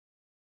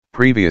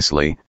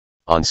Previously,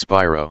 on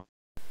Spyro.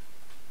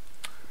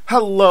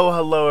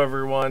 Hello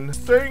everyone.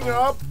 Thing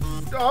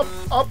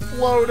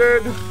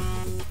uploaded.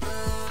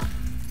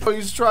 Oh,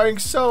 he's trying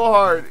so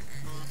hard.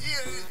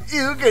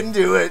 You can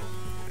do it.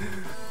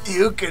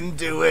 You can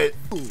do it.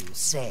 Ooh,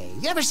 say,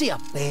 you ever see a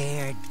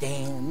bear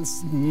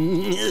dance? Oh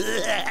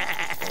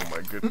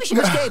my goodness. Mission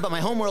escape, but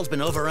my homeworld's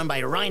been overrun by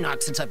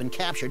Rhinox since I've been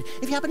captured.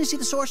 If you happen to see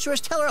the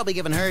sorceress, tell her I'll be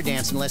giving her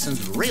dancing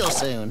lessons real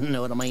soon.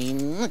 Know what I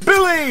mean?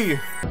 Billy!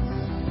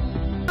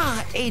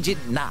 Ah,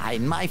 Agent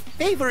 9, my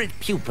favorite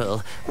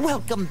pupil.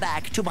 Welcome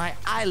back to my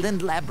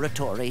island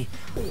laboratory.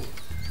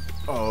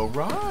 All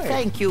right.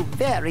 Thank you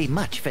very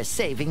much for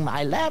saving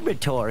my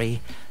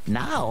laboratory.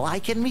 Now I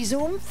can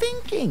resume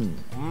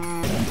thinking.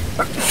 And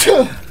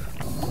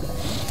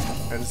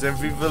then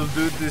we will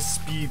do the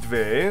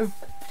speedway.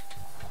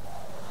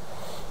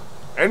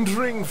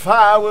 Entering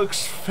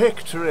Fireworks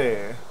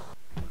Factory.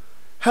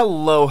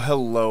 Hello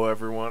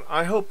everyone.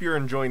 I hope you're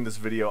enjoying this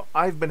video.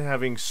 I've been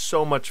having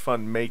so much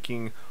fun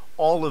making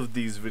all of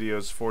these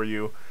videos for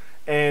you,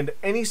 and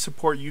any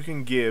support you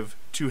can give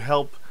to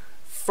help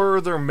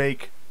further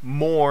make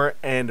more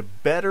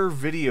and better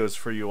videos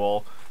for you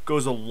all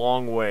goes a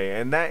long way.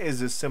 And that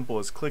is as simple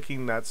as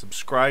clicking that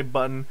subscribe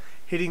button,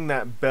 hitting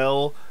that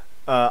bell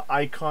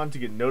icon to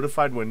get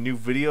notified when new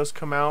videos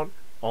come out.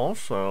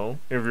 Also,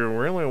 if you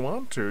really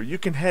want to, you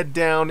can head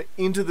down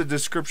into the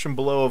description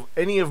below of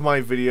any of my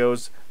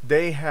videos.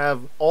 They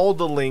have all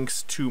the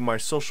links to my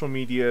social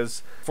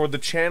medias for the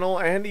channel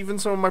and even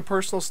some of my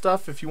personal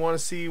stuff if you want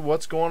to see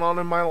what's going on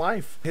in my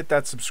life. Hit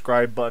that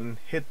subscribe button,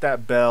 hit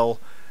that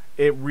bell.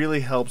 It really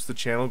helps the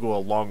channel go a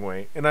long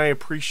way, and I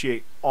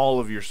appreciate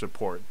all of your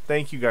support.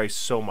 Thank you guys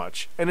so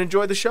much, and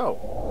enjoy the show.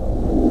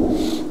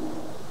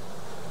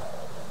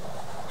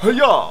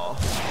 Hiya!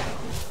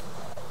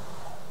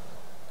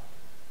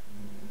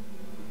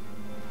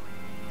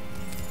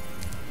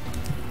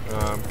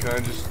 Can I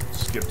just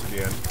skip to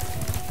the end?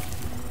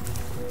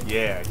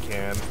 Yeah, I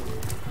can.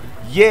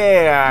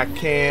 Yeah, I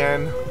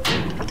can.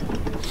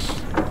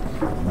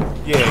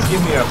 Yeah,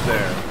 get me up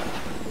there.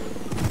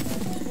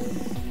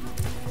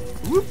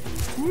 Whoop,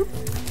 whoop,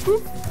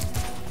 whoop.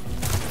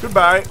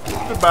 Goodbye,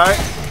 goodbye.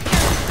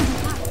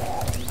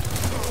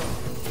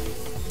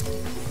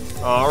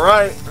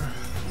 Alright.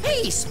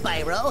 Hey,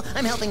 Spyro.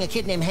 I'm helping a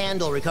kid named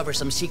Handel recover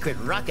some secret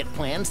rocket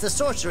plans the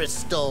sorceress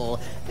stole.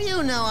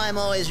 You know I'm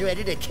always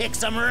ready to kick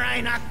some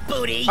Rhinox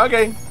booty.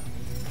 Okay.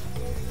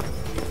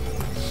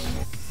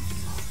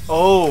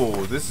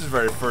 Oh, this is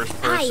very first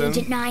person. Hi,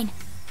 Agent 9.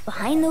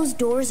 Behind those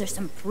doors are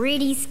some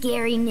pretty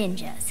scary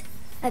ninjas.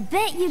 I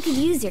bet you could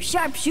use your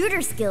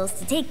sharpshooter skills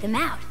to take them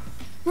out.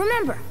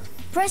 Remember,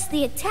 press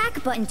the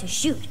attack button to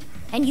shoot,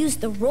 and use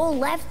the roll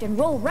left and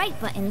roll right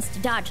buttons to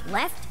dodge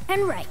left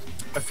and right.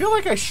 I feel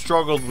like I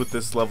struggled with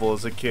this level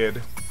as a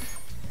kid.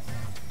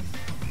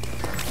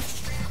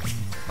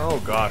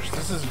 Oh gosh,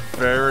 this is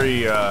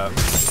very, I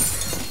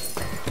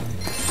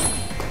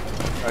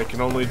can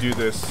only do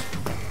this.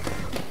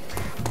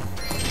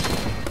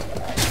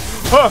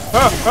 Ha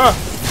ha ha!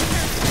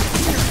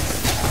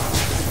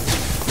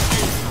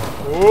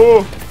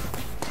 Oh!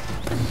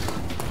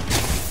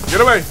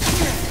 Get away!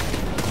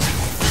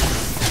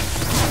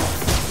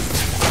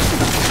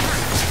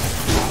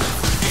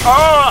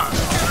 Ah!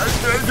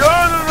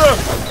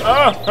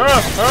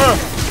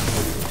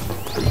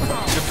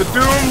 Get the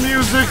Doom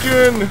music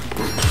in!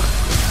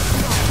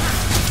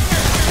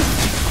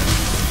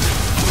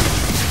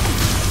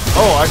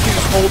 Oh, I can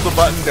just hold the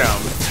button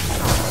down.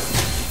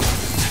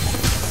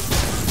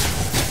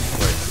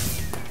 Wait.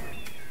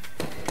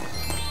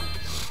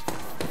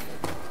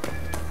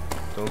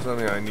 Don't tell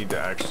me I need to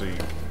actually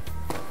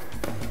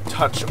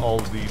touch all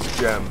of these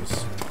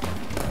gems.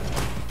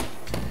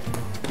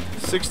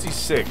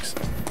 66.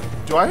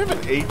 Do I have an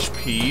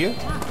HP?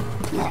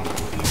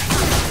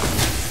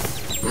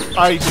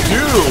 I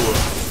do!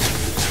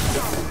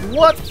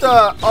 What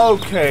the?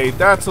 Okay,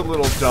 that's a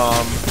little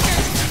dumb.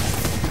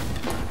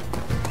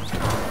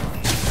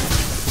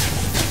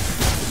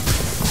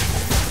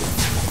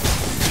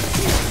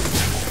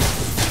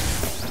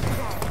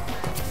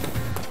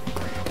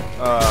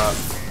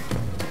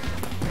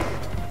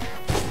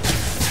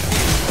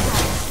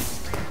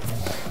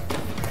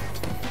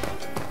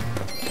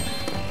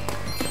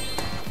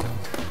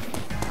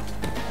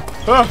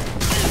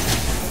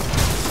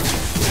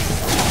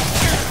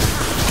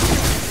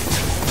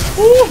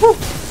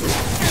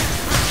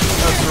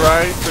 That's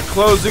right, the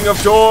closing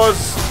of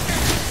doors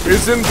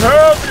is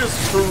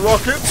impervious to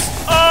rockets.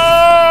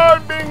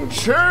 I'm being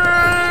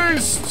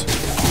chased!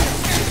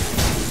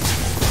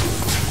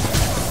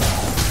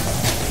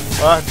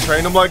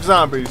 Train them like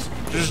zombies.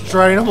 Just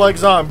train them like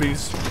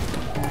zombies.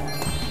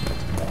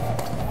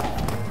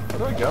 Where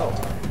do I go?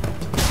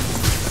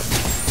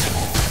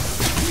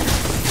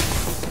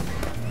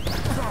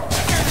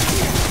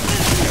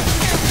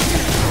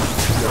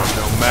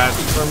 No match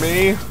for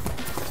me.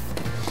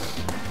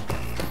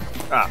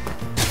 Ah.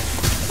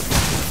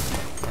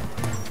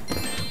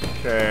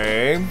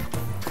 Okay.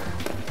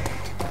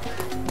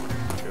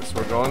 Guess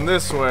we're going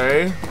this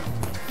way.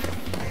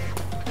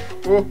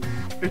 Oh,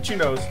 itchy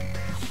nose.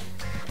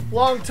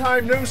 Long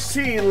time no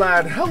see,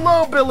 lad.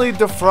 Hello, Billy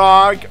the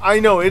Frog. I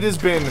know, it has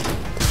been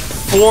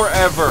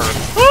forever.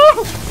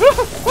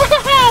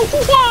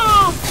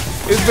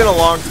 It's been a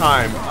long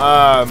time.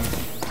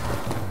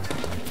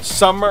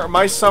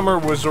 My summer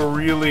was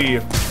really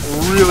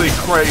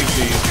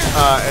crazy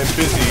and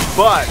busy,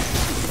 but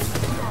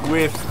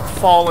with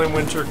fall and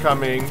winter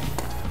coming,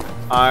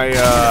 I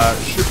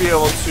should be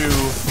able to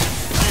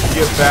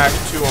get back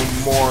to a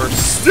more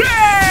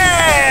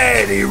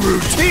steady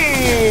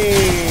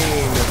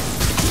routine.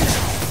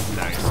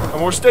 Nice. A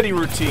more steady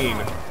routine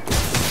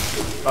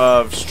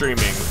of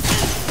streaming.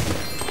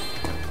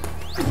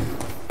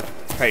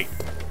 Hey.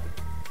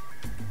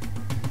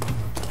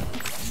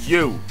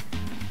 You,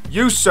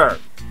 sir.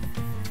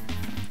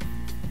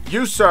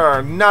 You, sir,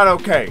 are not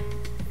okay.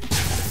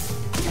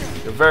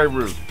 You're very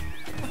rude.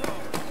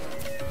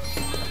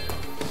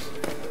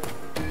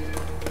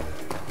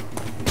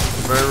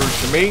 You're very rude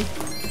to me.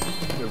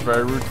 You're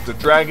very rude to the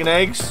dragon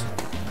eggs.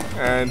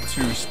 And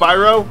to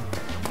Spyro.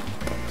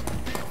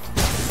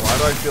 Why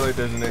do I feel like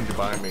there's a ninja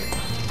behind me?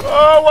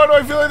 Oh, why do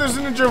I feel like there's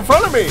a ninja in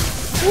front of me?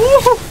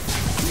 Woo!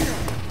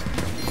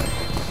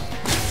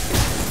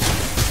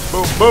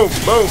 Boom, boom,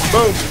 boom,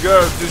 boom. You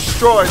gotta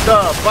destroy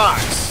the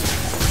box.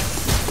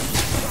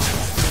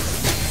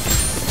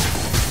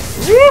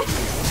 Woo!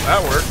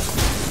 That worked.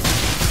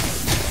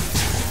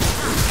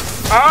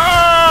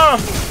 Ah!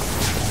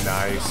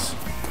 Nice.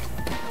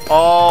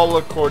 All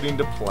according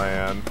to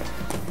plan.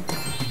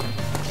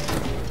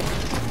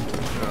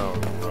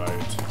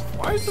 Alright.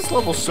 Why is this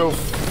level so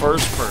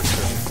first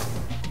person?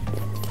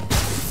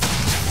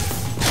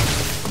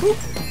 Whoop.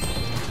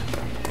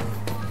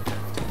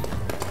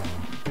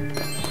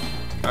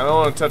 I don't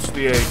want to touch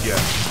the egg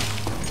yet.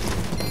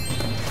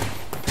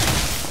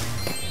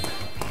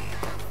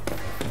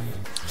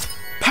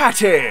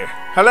 Patty!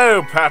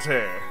 Hello,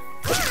 Patty!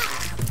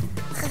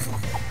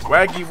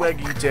 Waggy,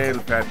 waggy tail,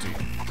 Patty.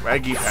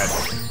 Waggy,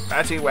 Patty.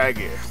 Patty,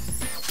 waggy.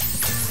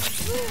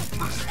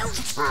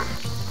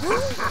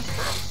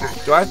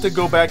 Do I have to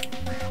go back?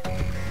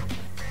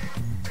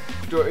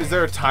 Is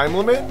there a time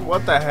limit?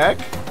 What the heck?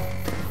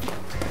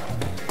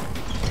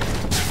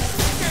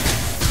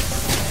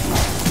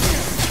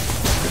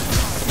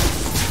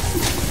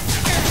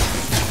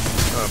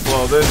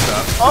 Blow this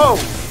up. Oh!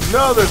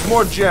 No, there's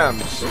more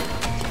gems.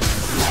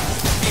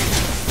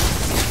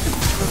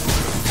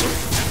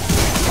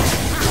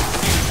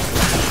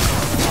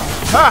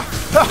 Ha!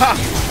 Ha! Ha!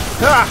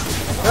 Ha!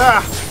 Ha!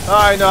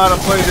 I know how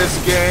to play this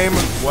game.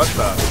 What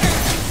the?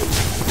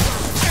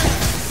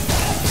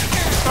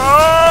 Oh!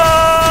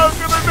 I'm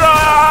gonna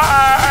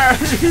die!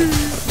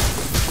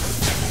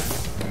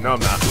 No, I'm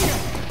not.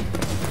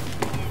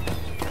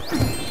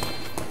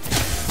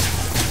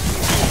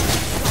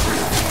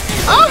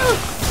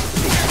 Ah!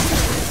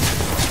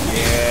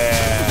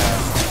 Yeah,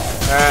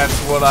 that's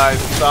what I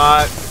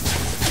thought.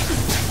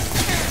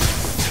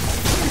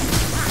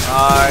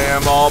 I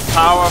am all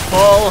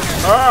powerful.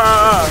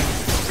 Ah!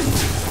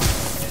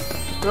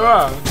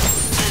 Ah!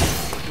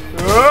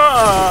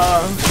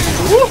 Ah!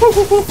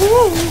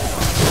 Woo-hoo-hoo-hoo-hoo!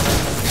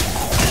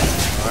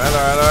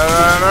 Alright.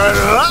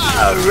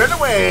 Ah, run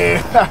away!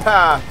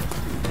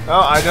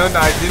 Oh, I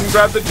didn't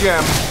grab the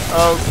gem.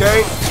 Okay.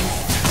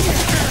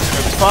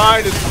 It's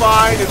fine, it's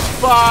fine, it's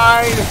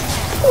fine!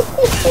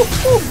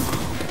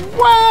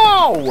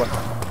 Wow!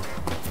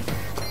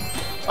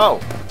 Oh,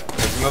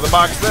 there's another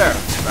box there.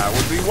 That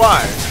would be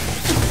why.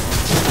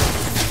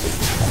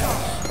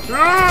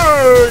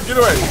 Get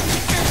away!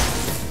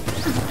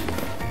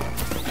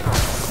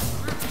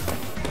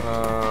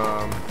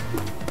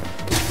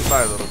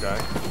 Goodbye, little guy.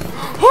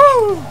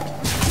 Woo!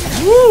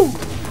 Woo!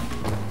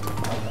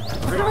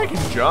 I think I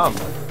can jump.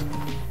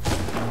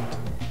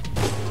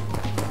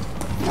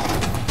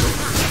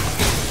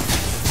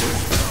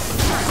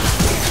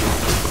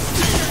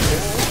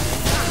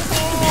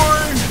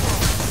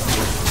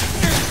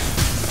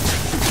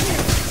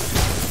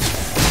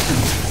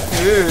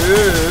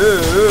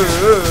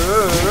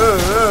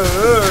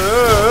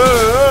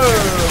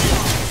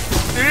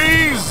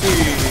 Easy.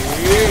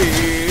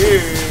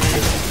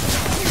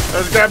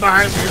 Let's get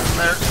behind me from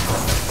there.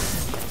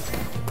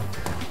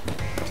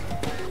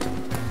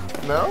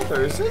 No,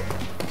 there isn't.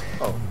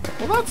 Oh,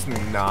 well, that's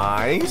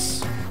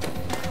nice.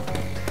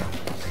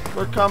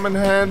 For common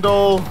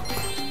handle.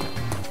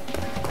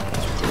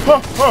 Ha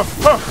ha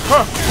ha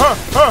ha ha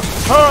ha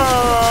ha!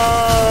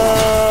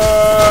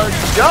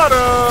 Got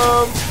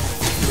him.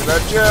 Give me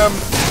that gem.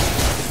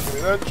 Give me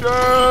that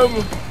gem.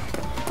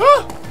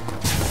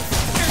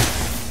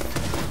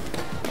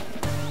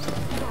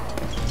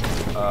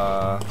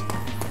 Ah.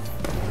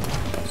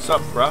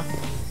 Sup, bruh?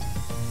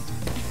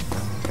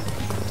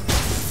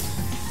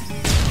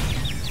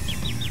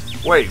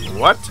 Wait,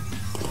 what?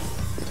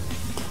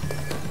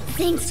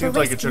 Thanks It for seems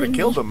like it should have rescuing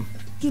killed me. him.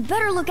 You'd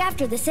better look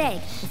after this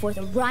egg before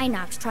the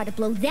Rhinox try to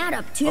blow that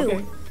up too.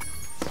 Okay.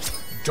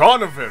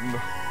 Donovan!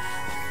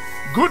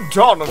 Good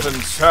Donovan,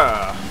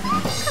 sir!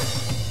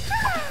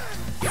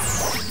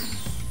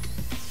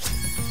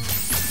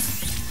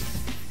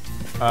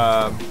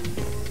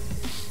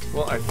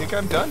 Well, I think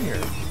I'm done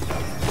here.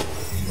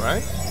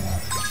 Right?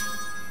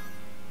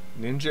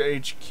 Ninja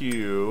HQ.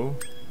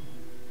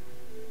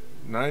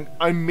 9.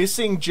 I'm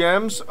missing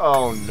gems?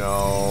 Oh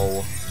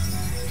no.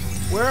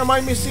 Where am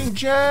I missing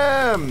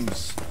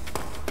gems?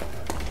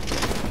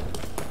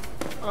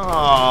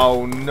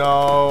 Oh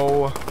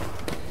no.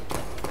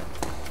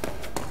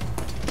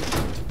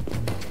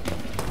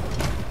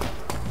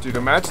 Dude,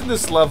 imagine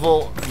this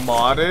level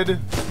modded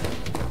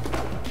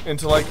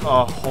into like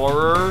a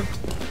horror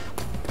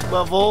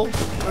level.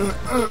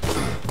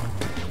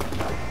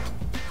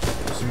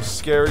 Some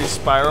scary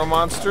Spyro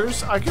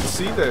monsters. I could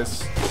see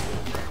this.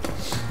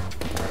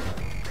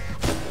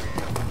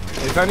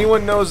 If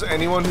anyone knows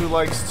anyone who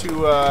likes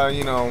to,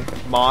 you know,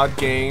 mod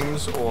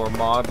games or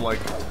mod like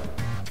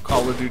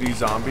Call of Duty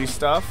zombie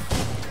stuff,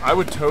 I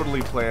would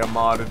totally play a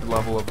modded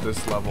level of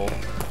this level.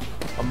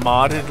 A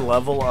modded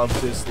level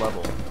of this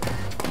level.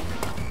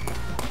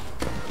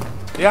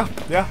 Yeah.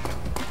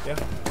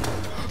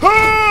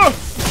 Ah!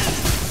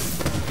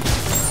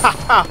 Ha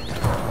ha!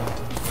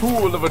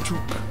 Fool of a took.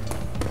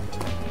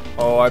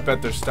 Oh, I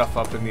bet there's stuff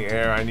up in the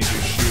air I need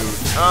to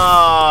shoot.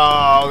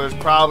 Oh, there's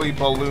probably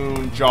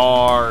balloon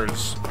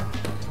jars.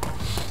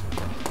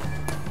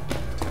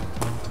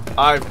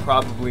 I've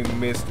probably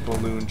missed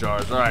balloon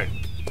jars. Alright.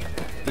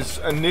 This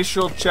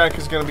initial check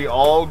is going to be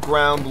all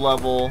ground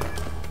level.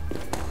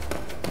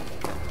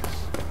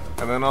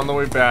 And then on the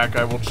way back,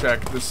 I will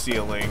check the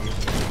ceiling.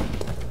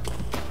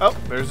 Oh,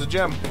 there's a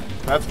gem.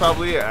 That's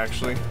probably it,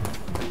 actually.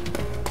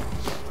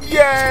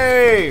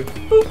 Yay!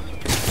 Boop.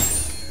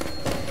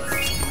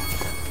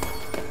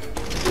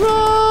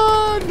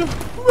 Run!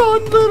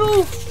 Run,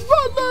 little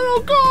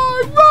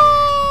guy,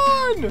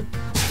 run!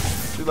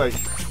 Too late.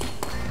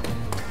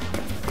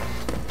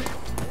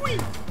 Whee!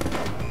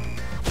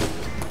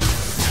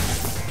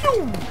 Pew!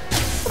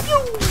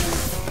 Pew!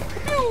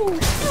 Pew!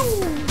 Pew!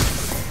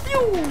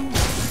 Pew!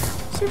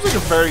 Seems like a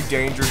very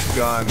dangerous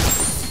gun.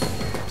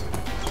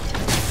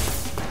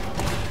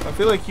 I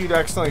feel like you'd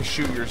accidentally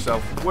shoot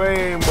yourself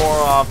way more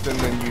often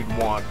than you'd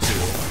want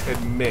to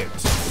admit.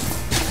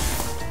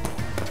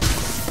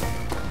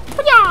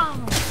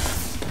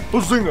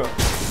 Bazinga!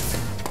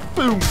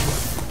 Boom!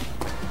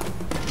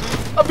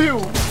 A pew!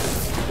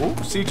 Oh,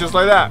 see, just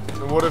like that,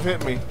 it would have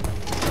hit me.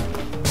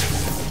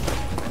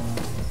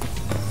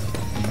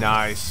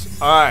 Nice.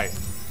 Alright.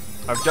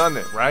 I've done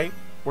it, right?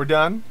 We're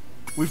done?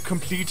 We've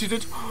completed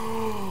it?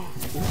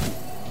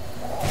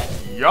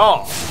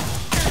 Yeah!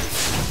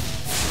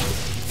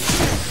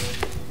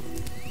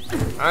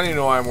 I don't even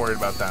know why I'm worried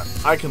about that.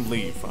 I can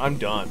leave. I'm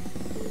done.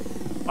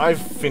 I've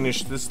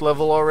finished this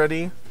level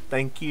already.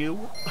 Thank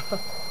you.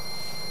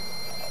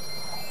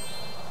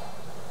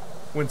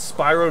 When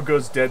Spyro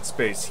goes Dead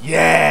Space.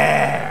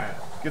 Yeah!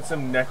 Get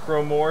some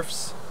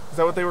necromorphs. Is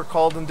that what they were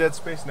called in Dead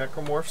Space?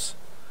 Necromorphs?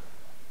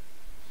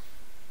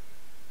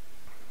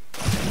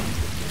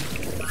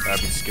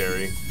 That'd be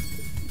scary.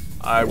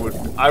 I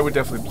would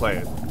definitely play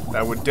it.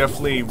 That would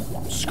definitely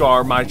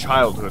scar my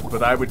childhood,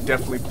 but I would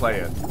definitely play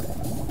it.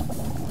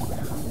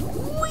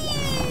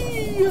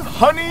 Whee!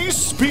 Honey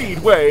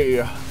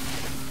Speedway!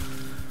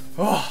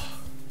 Oh.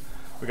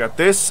 We got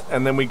this,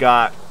 and then we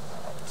got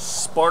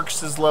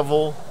Sparks'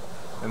 level,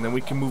 and then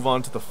we can move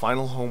on to the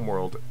final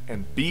homeworld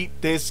and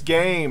beat this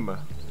game.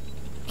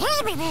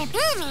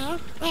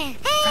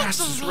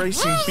 Fastest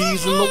racing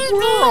bees in the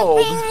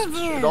world,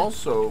 and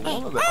also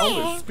one of the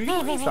oldest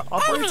speedways that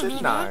operates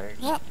at night.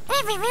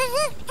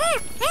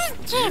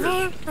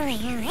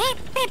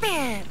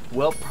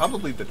 Well,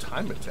 probably the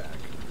time attack.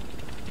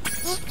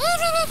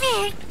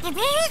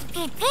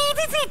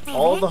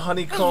 All the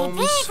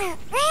honeycombs,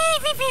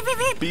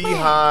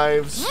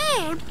 beehives,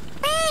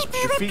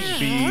 defeat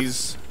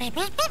bees,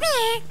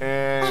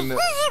 and the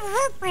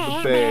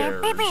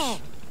bears.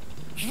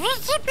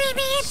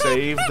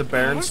 Save the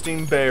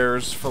Berenstein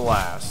Bears for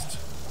last.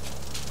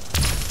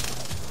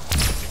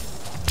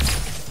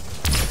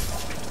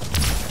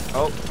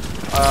 Oh,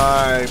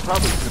 I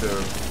probably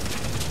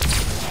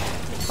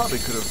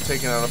could have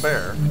taken out a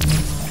bear.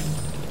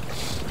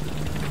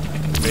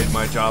 Made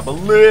my job a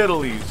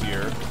little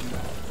easier,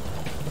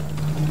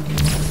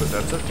 but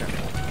that's okay.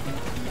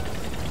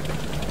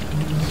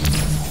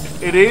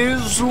 It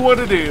is what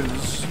it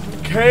is.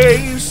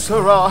 Que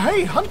sera.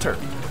 Hey, Hunter.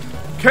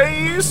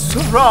 Que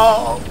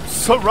sera,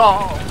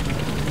 sera.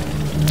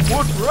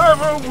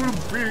 Whatever will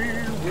be,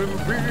 will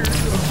be.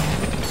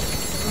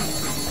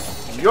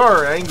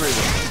 You're angry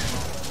with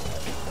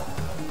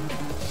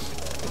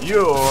me.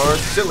 You're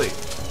silly.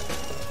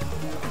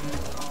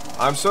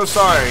 I'm so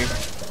sorry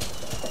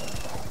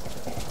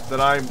that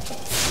I'm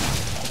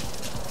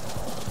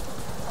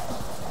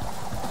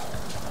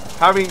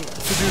having to do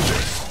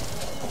this.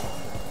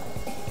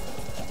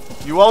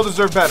 You all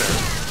deserve better.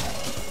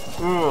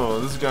 Ooh,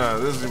 this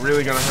is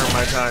really gonna hurt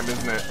my time,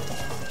 isn't it?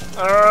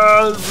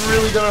 This is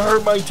really gonna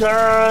hurt my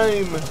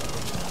time.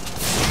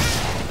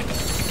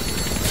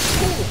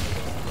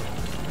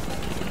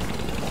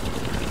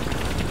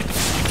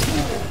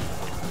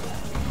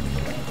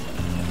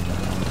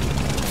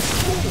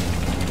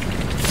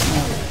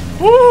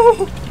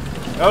 Woo!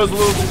 That was a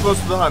little too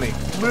close to the honey.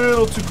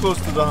 Little too close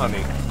to the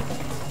honey.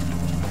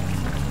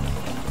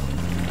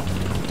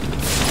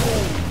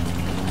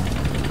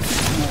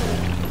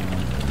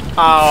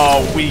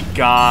 Oh, we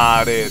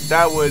got it.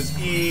 That was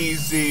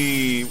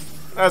easy.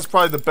 That's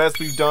probably the best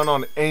we've done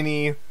on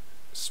any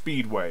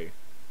speedway.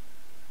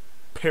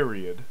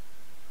 Period.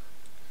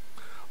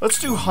 Let's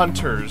do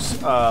hunters.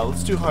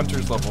 Let's do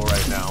hunters level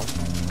right now.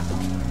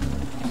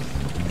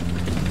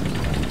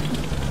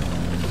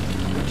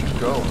 Where'd you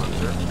go,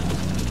 hunter?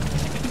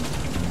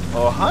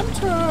 Oh,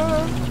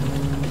 hunter!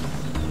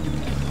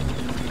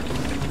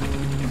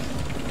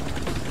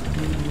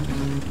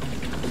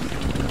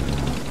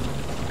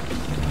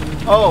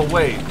 Oh,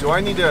 wait. Do I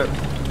need to...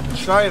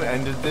 Should I have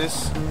ended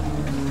this?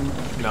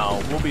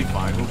 No, we'll be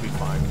fine. We'll be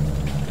fine.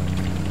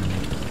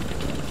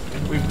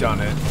 We've done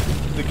it.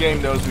 The game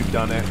knows we've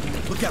done it.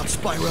 Look out,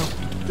 Spyro.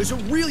 There's a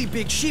really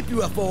big sheep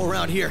UFO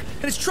around here,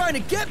 and it's trying to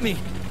get me.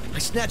 I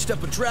snatched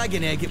up a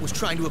dragon egg it was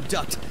trying to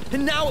abduct,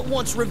 and now it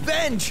wants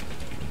revenge.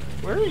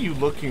 Where are you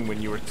looking when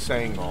you were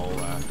saying all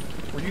that?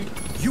 Were you...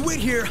 You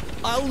wait here.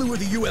 I'll lure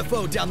the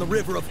UFO down the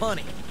river of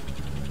honey.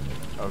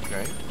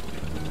 Okay.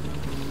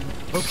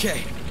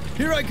 Okay,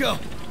 here I go.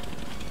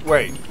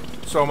 Wait.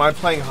 So am I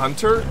playing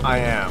hunter? I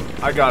am.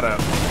 I gotta...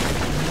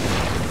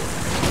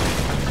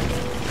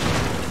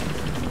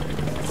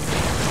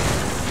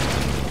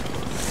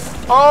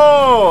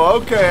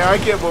 Oh, okay, I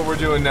get what we're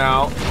doing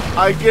now.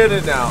 I get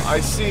it now. I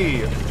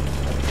see.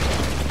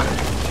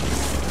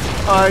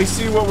 I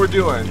see what we're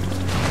doing.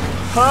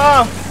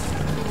 Huh?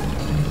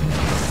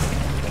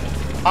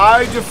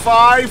 I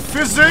defy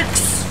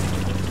physics.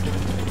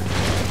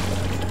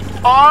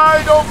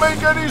 I don't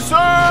make any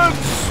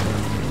sense.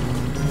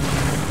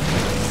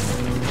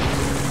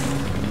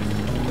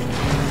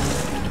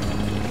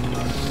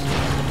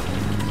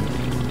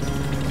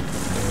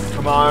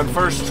 Come on,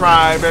 first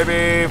try,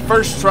 baby.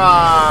 First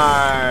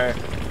try.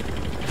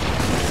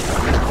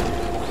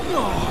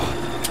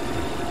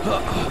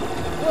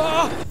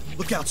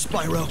 Look out,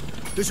 Spyro.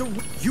 There's a...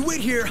 You wait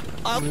here.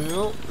 I'll...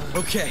 Well,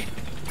 Okay.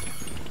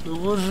 it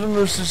wasn't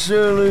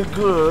necessarily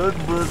good,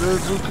 but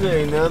that's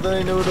okay. Now that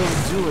I know what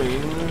I'm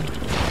doing.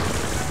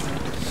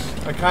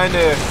 I kind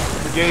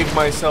of gave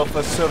myself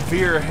a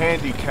severe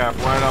handicap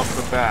right off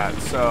the bat,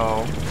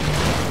 so...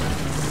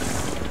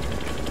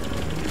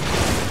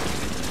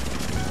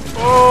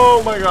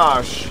 Oh my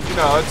gosh. You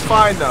know, it's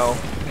fine though.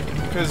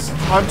 Because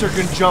Hunter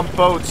can jump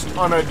boats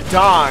on a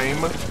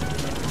dime.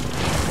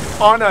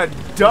 On a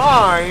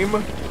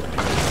dime?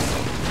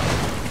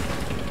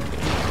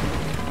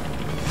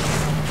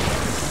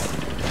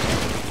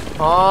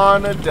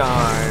 On a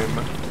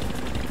dime.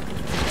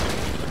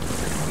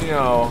 You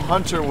know,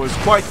 Hunter was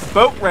quite the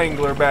boat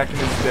wrangler back in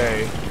his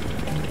day.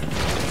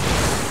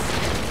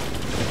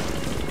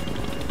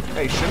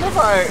 Hey, shouldn't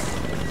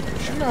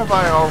have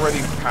I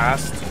already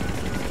passed?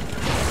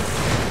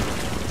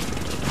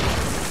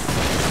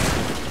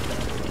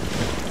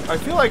 I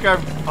feel like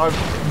I've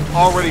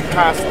already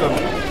passed them.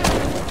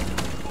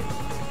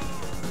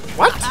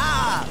 What?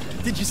 Ah!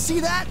 Did you see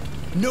that?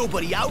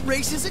 Nobody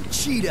outraces a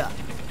cheetah.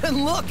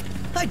 And look,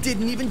 I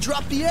didn't even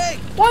drop the egg.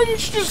 Why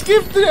didn't you just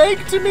give the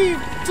egg to me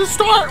to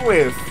start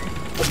with?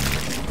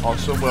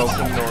 Also,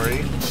 welcome,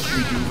 Nori.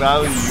 We do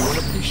value you and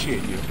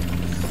appreciate you.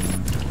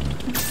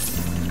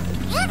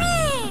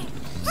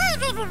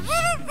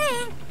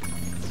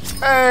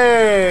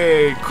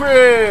 Hey,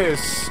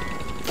 Chris!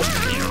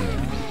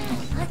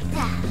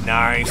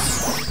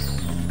 Nice.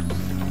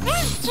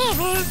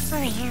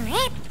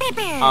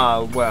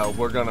 Well,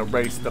 we're gonna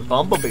race the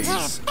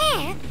bumblebees.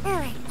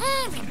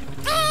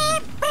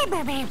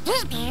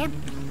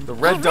 The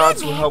red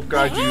dots will help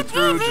guide you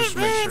through. Just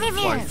make sure to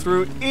fly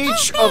through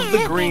each of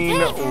the green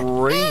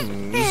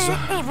rings.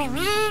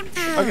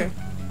 Okay.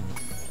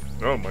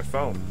 Oh, my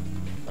phone.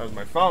 That was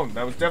my phone.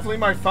 That was definitely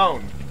my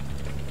phone.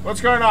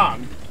 What's going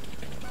on?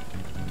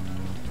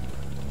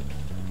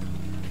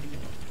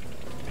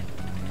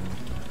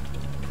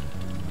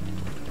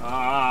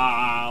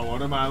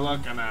 What am I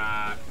looking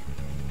at?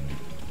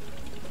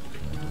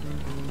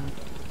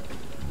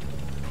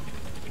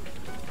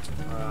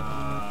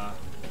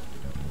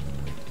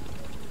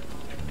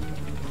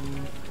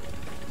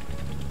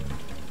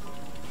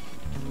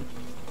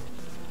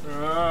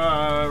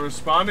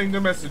 Responding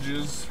to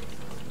messages.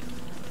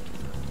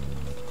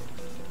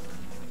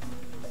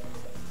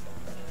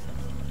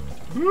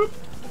 Boop.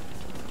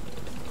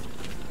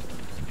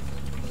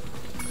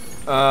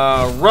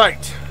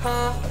 Right.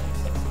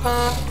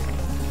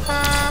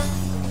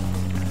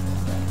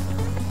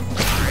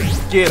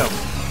 Get him.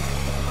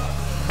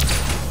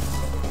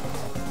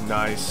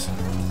 Nice.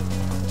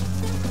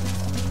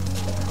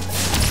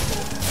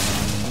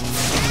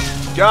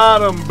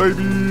 Got him,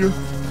 baby.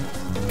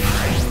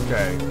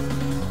 Okay.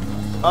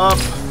 Up.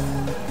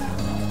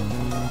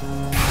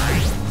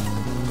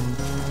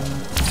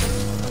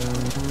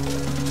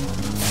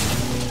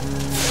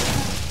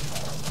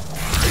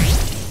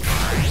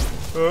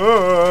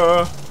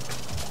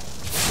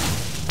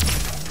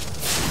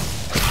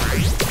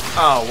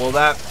 Oh, well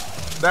that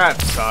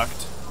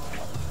sucked.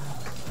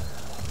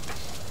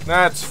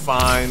 That's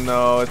fine,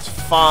 though. It's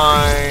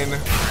fine.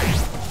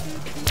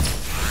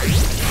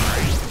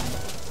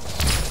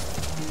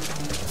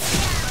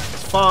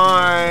 It's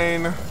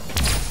fine.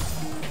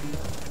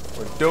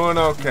 We're doing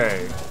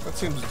okay. That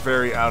seems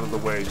very out of the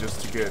way just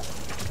to get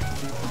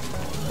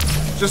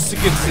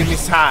the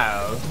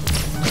missile.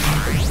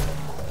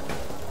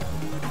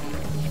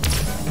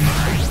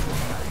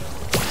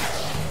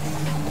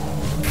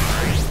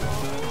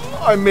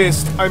 I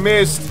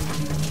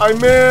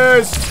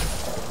missed.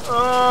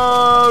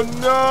 Oh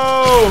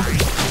no!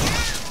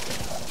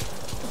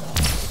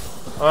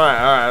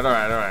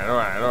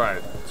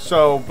 Alright.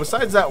 So,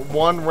 besides that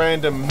one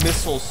random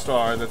missile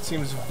star that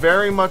seems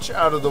very much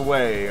out of the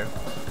way, I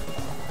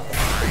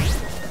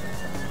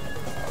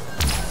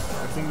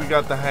think we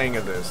got the hang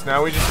of this.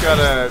 Now we just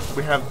gotta,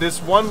 we have this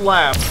one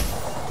lap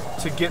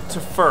to get to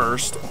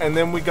first, and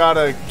then we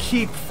gotta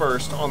keep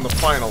first on the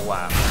final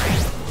lap.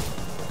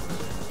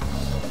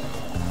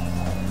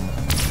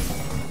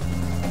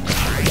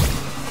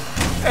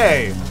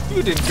 Hey,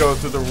 you didn't go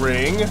through the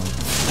ring.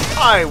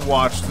 I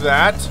watched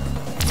that.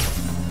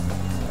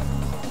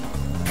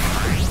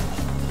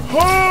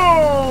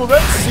 Oh,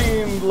 that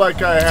seemed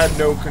like I had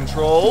no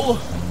control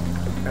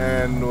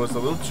and was a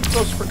little too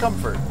close for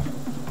comfort.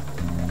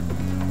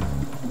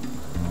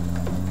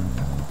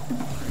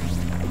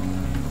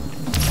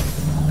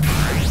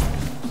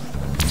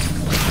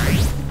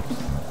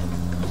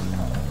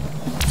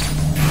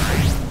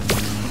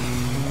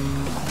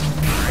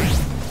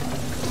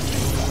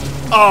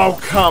 Oh,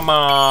 come on!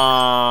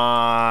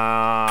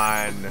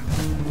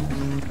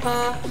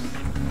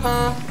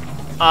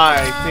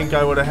 I think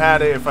I would have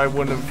had it if I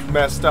wouldn't have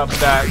messed up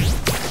that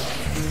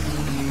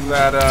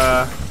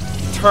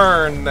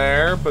turn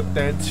there, but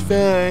that's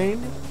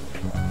fine.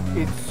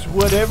 It's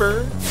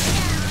whatever.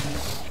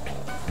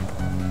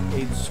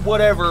 It's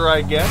whatever,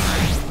 I guess.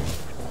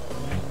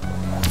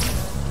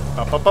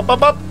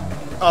 Up.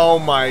 Oh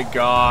my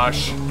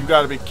gosh. You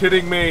gotta be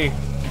kidding me.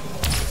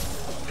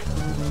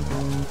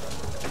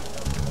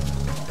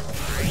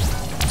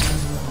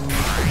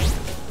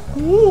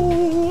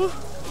 Ooh.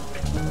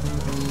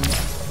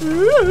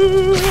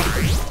 Ooh.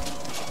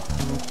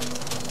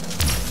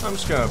 I'm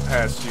just gonna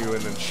pass you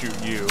and then shoot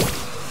you.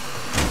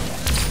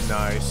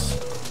 Nice.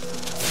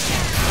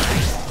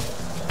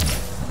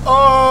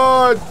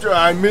 Oh,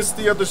 I missed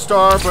the other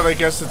star, but I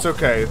guess it's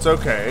okay. It's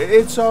okay.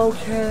 It's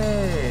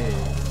okay.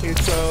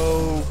 It's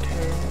okay.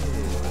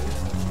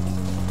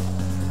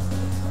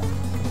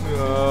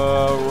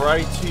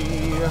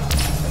 Righty.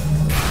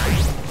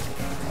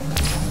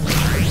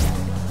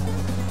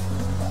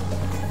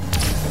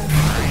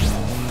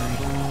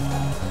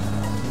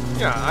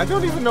 Yeah, I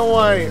don't even know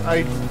why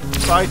I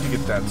tried to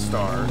get that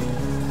star.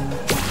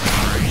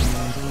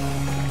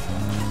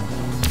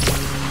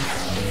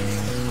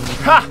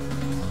 Ha!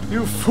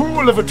 You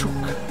fool of a chook!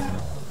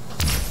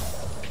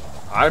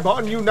 I'm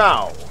on you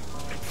now.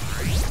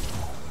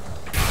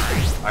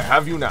 I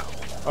have you now.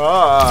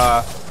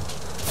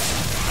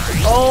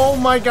 Oh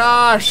my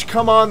gosh!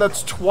 Come on,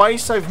 that's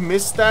twice I've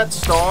missed that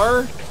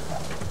star?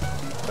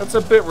 That's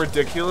a bit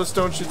ridiculous,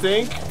 don't you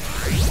think?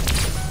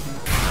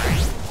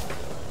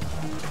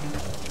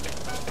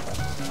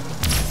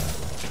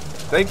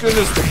 Thank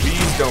goodness the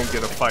bees don't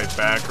get a fight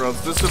back, or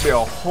else this would be a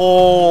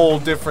whole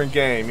different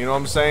game, you know what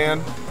I'm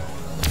saying?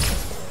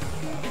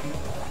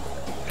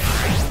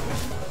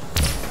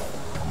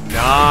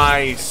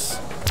 Nice!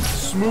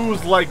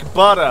 Smooth like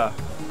butter.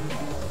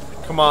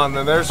 Come on,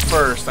 then there's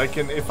first.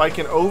 If I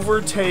can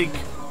overtake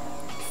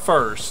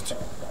first,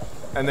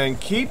 and then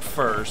keep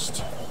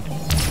first,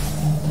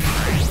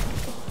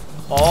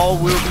 all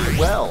will be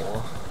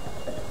well.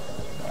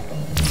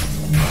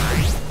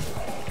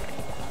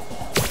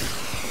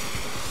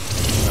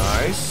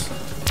 Nice.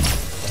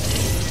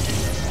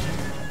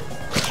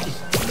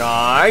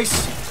 Nice.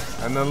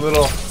 And then a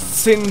little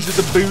singe of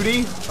the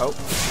booty. Oh,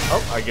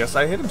 I guess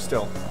I hit him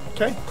still.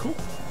 Okay, cool.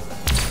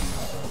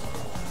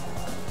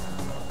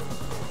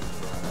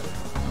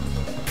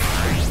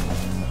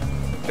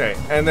 Okay,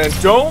 and then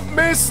don't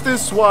miss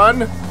this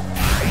one.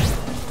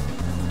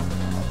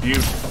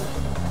 Beautiful.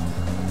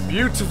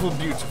 Beautiful,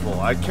 beautiful.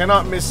 I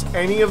cannot miss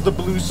any of the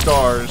blue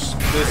stars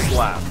this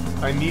lap.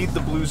 I need the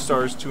blue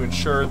stars to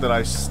ensure that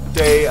I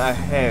stay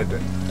ahead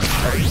of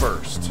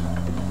first.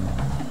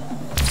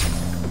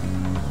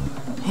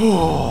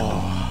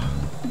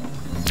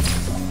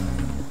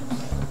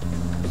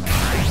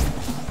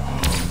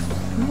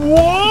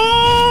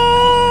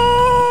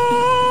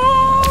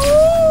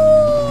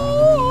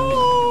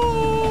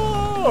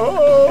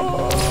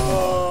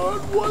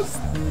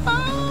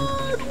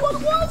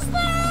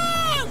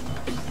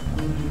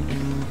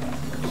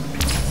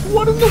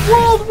 What in the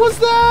world was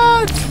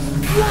that?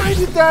 Why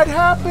did that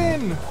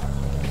happen?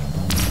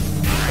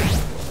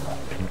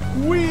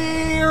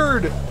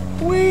 Weird!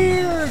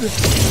 Weird!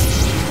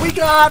 We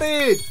got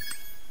it!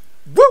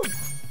 Woo!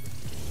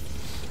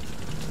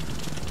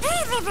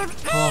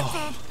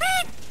 Oh.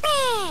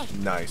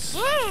 Nice.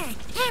 Well,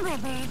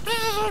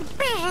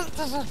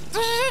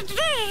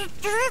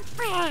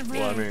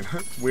 I mean,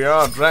 we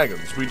are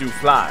dragons. We do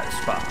fly,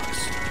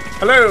 Sparks.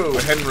 Hello,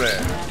 Henry.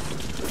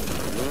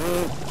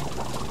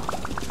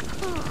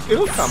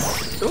 It'll come.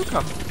 It'll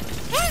come.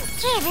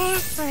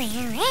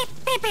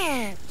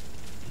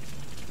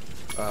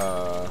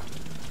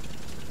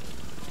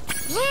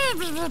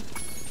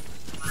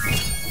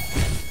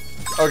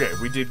 Okay,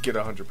 we did get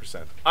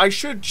 100%. I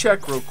should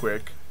check real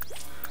quick.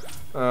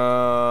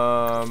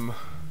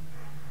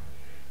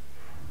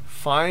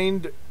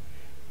 Find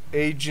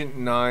Agent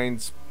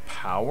 9's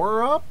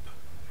power-up?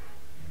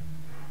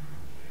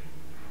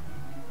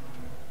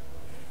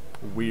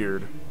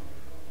 Weird.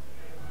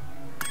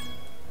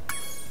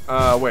 Wait,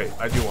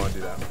 I do want to do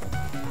that.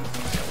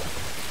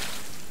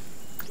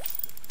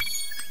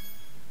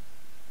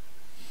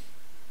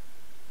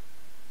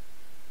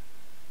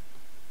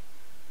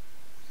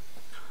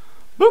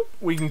 Boop,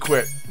 we can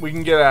quit. We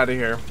can get out of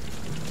here.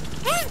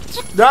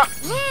 Ah.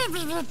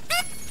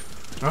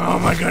 Oh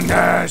my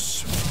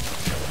goodness!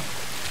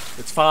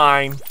 It's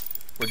fine.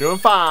 We're doing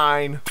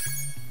fine.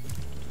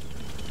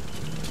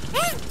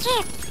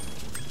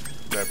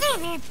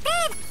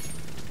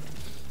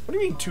 What do you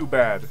mean too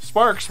bad?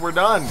 Sparks, we're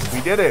done.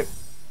 We did it.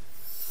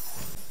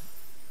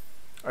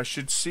 I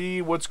should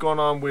see what's going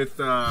on with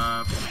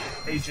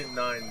Agent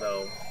 9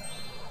 though.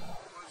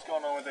 What's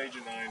going on with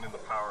Agent 9 and the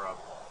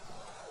power-up?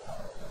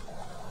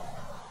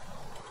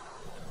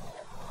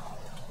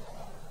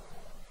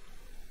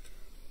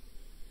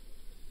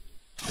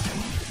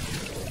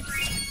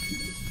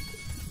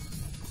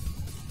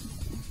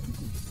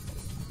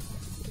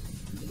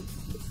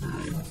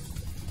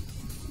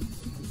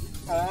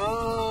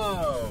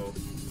 Oh.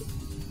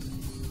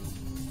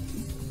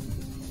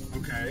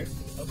 Okay.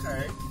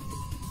 Okay.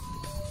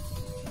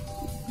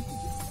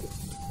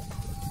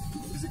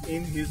 Is it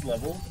in his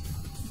level?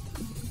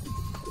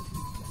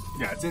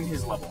 Yeah, it's in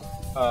his level.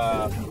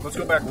 Let's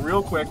go back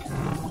real quick.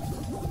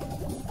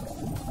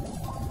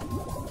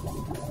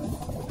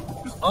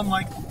 Because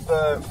unlike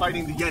the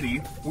fighting the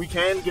Yeti, we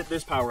can get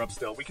this power up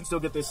still. We can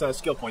still get this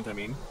skill point, I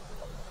mean.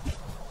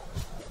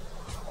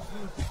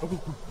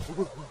 Come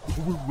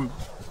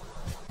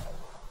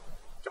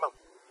on.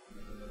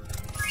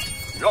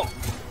 Go. Up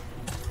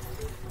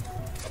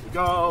we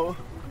go.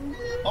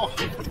 Oh.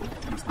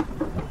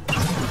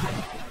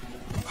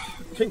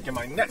 Kink in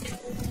my neck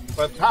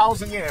for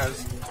 1,000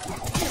 years.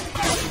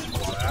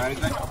 Right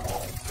there.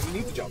 You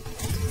need to jump.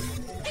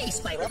 Hey,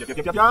 Spyro.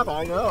 Yep,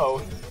 I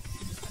know.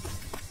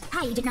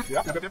 Hi, you did not.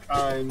 Yep,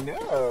 I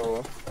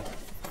know.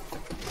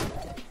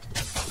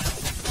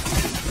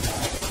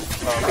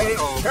 Okay, okay,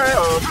 okay. I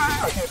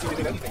can't seem to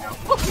get anything out.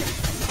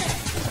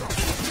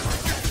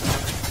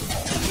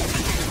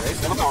 Okay,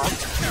 still no power up.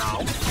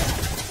 Now.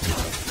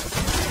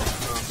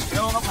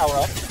 Still no power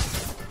up.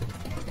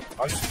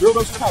 I still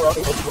don't see the power up.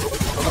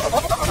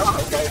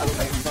 Okay,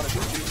 okay, he's gonna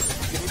shoot you.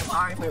 Give me the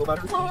line, little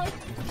butterfly.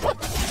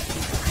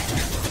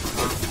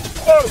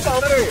 Oh,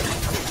 Sonic!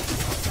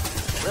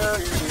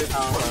 Where is the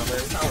power up?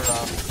 There's power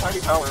up.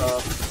 Tiny power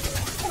up. I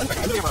think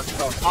I'm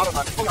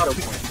auto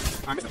people.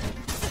 I'm missing.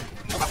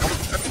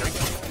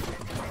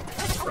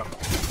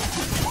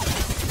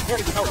 Where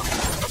is the power up?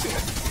 I've seen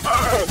it.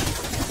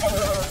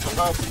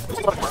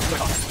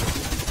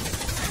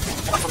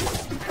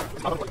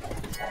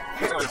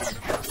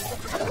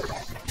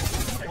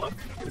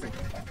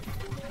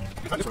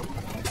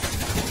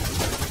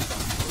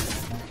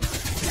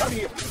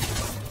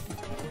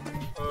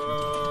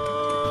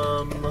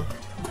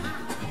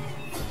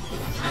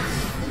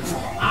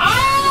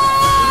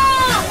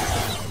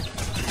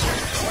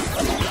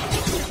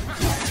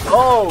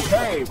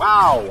 Okay,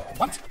 wow.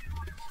 What?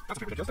 That's a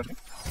bit ridiculous, don't you think?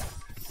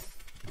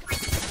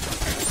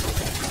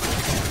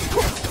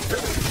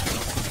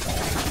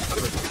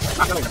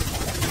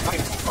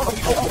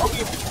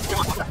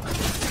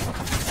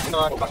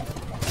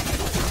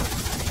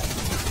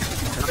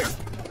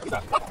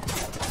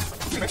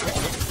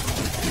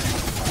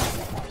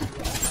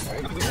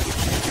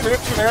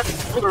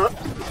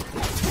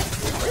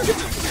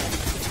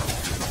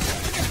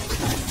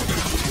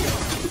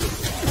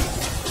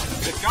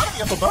 It's gotta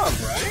be up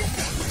above, right?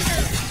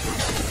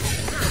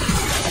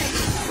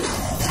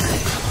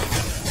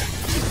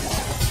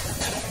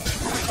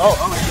 Oh,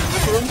 it's in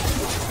this room?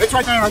 It's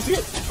right there, I see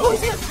it. Oh,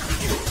 it's here.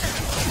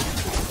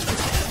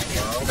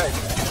 Okay.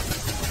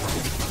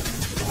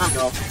 There we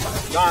go.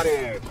 Got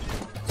it.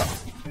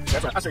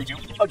 That's right, I saved you.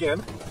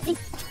 Again.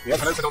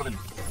 Yes, I know, Donovan.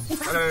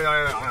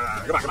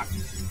 Come back, come back.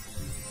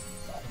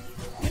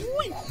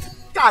 Whee!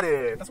 Got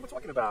it. That's what we're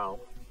talking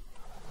about.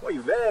 Oy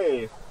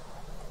vey.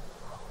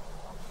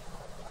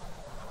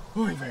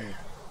 Oy vey.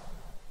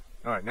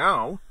 Alright,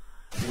 now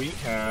we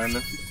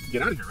can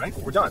get out of here, right?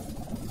 We're done.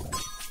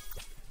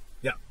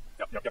 Yeah.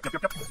 Yep.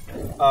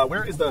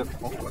 Where is the...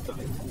 Oh, what the...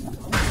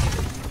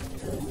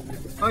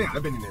 Oh yeah,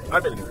 I've been in there.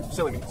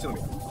 Silly me.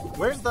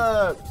 Where's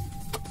the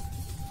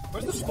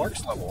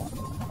Sparks level?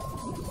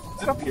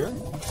 Is it up here?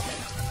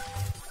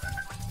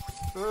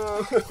 I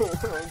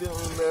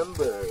don't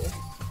remember.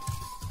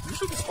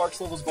 Usually the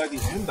Sparks level's by the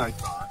end, I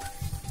thought.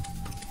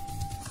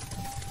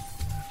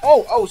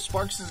 Oh,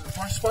 Sparks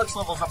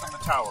level's up in the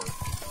tower.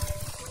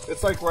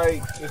 It's like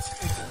right, it's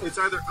It's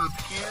either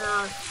up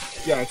here.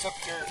 Yeah, it's up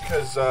here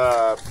because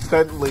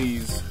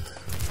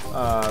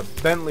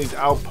Bentley's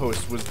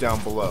outpost was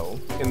down below,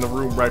 in the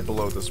room right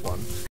below this one.